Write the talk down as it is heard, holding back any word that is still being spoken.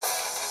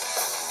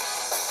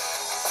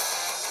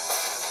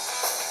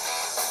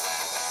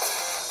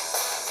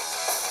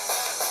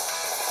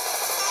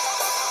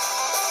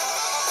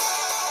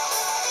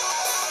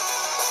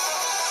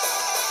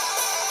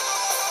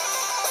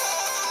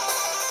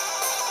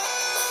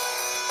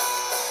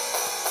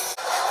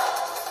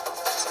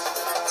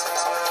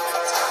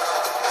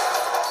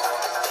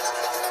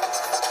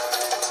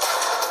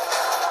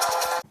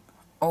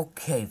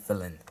Okay,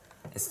 villain.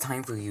 It's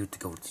time for you to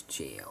go to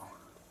jail.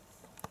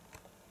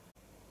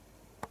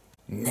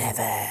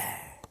 Never.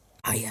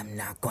 I am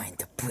not going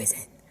to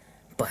prison.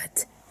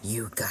 But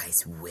you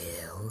guys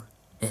will.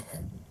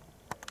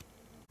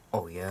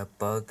 Oh yeah,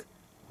 Bug?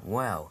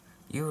 Well,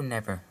 you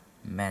never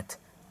met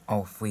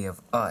all three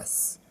of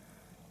us.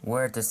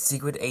 We're the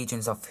secret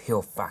agents of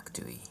Hill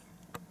Factory.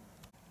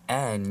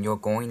 And you're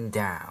going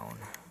down.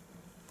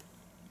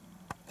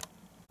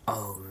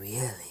 Oh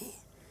really?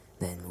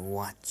 Then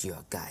what's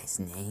your guys'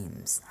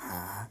 names,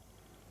 huh?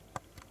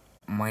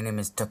 My name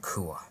is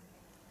Takua,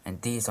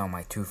 and these are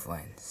my two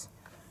friends,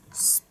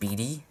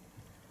 Speedy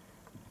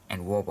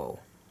and Robo.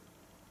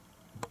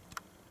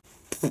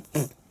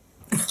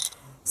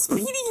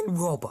 Speedy and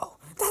Robo,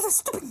 those are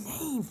stupid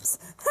names!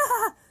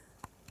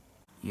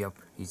 Yep,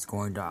 he's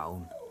going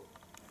down.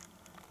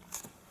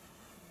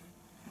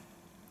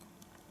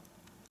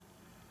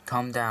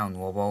 Calm down,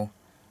 Robo.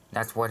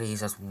 That's what he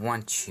just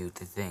wants you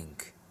to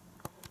think.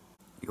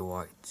 You're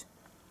right.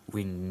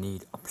 We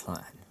need a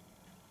plan.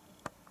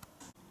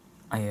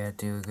 I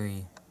do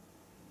agree.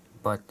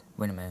 But,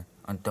 wait a minute.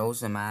 Are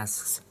those the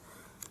masks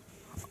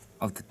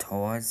of the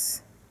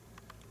tours?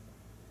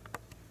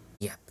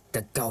 Yep,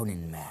 the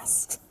golden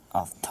masks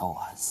of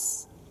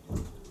tours.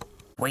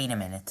 Wait a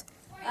minute.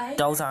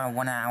 Those are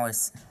one of our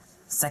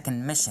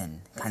second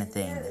mission kind of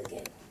thing.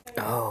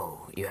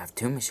 Oh, you have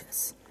two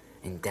missions.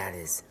 And that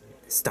is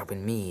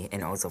stopping me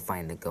and also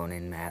finding the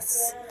golden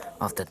masks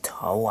of the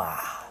tower.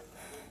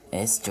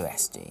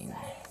 Interesting.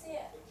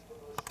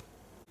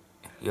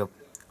 Yup,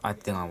 I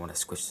think I want to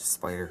squish the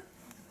spider.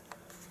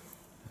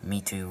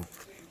 Me too,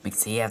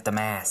 because he have the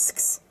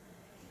masks.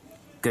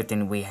 Good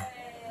thing we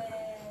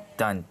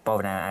done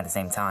both of them at the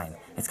same time.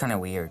 It's kind of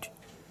weird.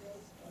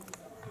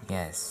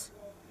 Yes,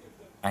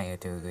 I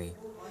do agree.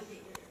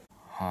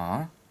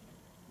 Huh?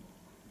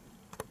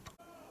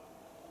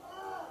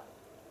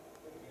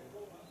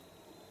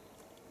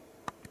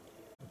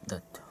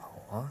 The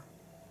tower?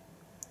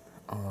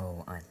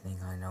 Oh, I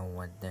think I know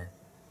what they're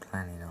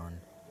planning on.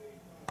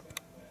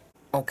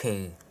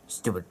 Okay,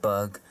 stupid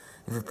bug.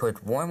 If you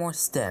put one more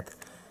step,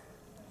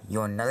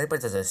 you're nothing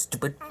but just a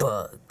stupid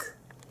bug.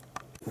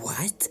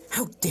 What?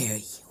 How dare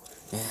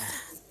you?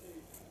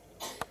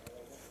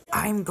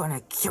 I'm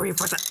gonna kill you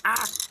for the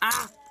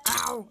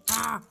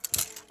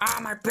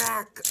my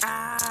back,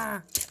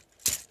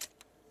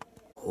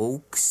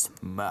 Hulk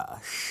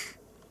smash.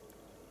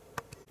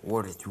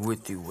 What is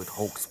with you with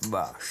Hulk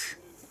smash?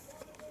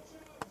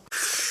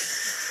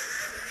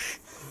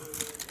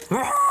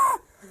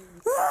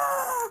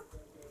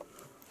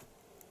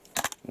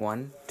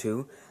 One,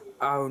 two.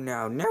 Oh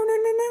no, no, no, no,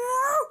 no,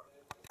 no!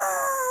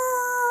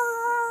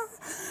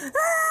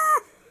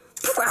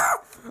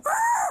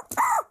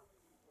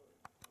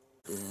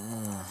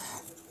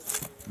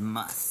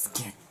 Must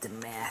get the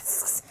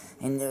masks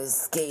and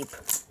escape.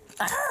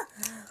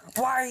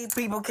 Why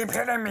people keep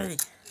hitting me?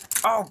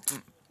 Oh,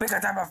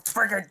 because I'm a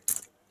freaking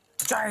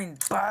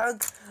giant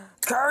bug?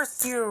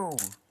 Curse you!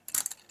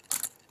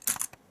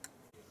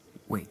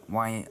 Wait,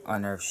 why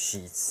on earth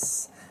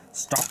she's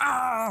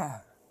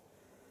stop?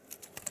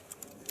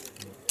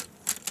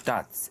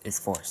 That is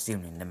for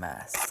stealing the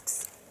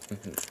masks.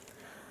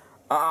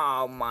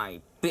 Oh,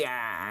 my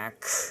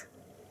back.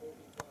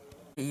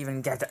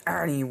 Even get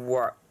any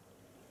work.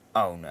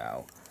 Oh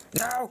no.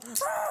 No!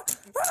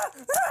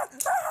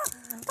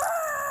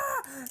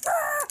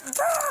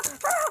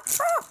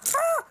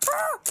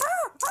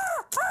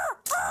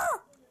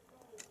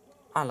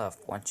 I love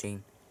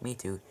watching. Me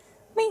too.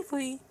 Me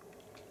free.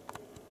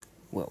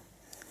 Well,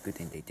 good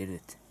thing they did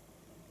it.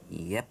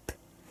 Yep.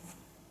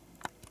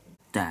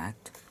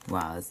 That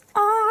was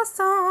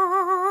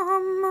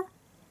awesome!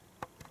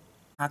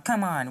 Oh,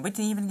 come on, we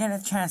didn't even get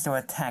a chance to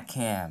attack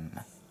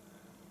him.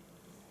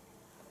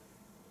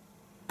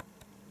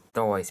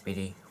 Don't worry,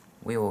 Speedy.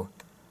 We will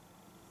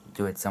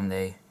do it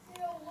someday.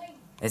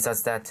 It's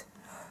just that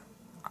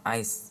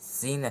I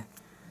seen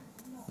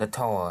the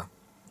tower,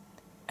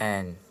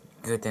 and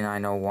good thing I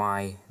know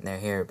why they're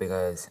here,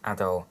 because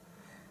after all,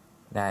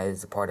 that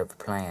is a part of the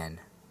plan.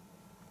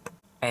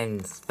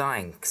 And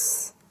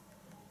thanks.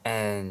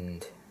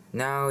 And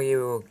now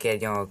you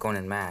get your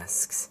golden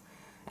masks.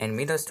 And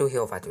meet us to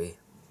Hill Factory.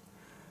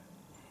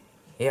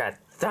 Yeah,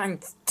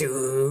 thanks,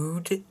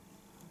 dude.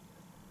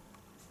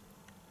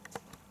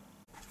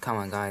 Come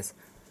on, guys.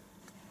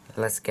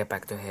 Let's get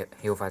back to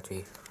Hill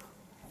Factory.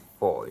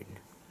 Fine.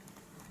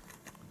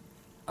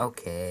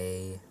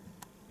 Okay.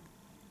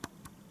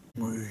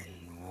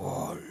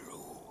 Meanwhile.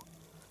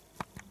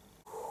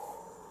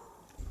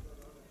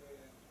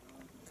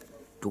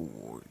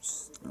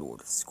 Doors,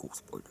 Lord of School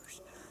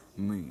Spiders.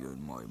 Me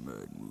and my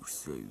man will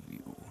save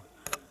you.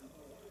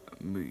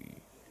 Me.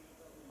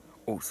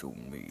 Also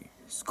me,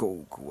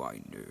 Skull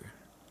Grinder.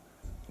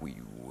 We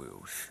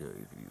will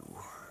save you.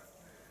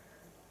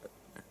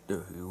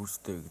 The Hills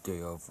think they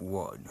have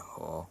won,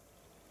 huh?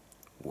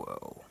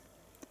 Well,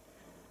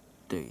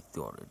 they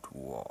thought it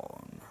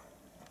wrong.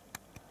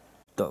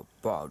 The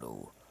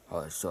battle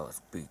has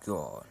just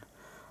begun.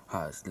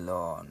 as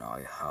long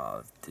I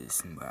have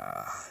this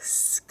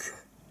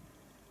mask.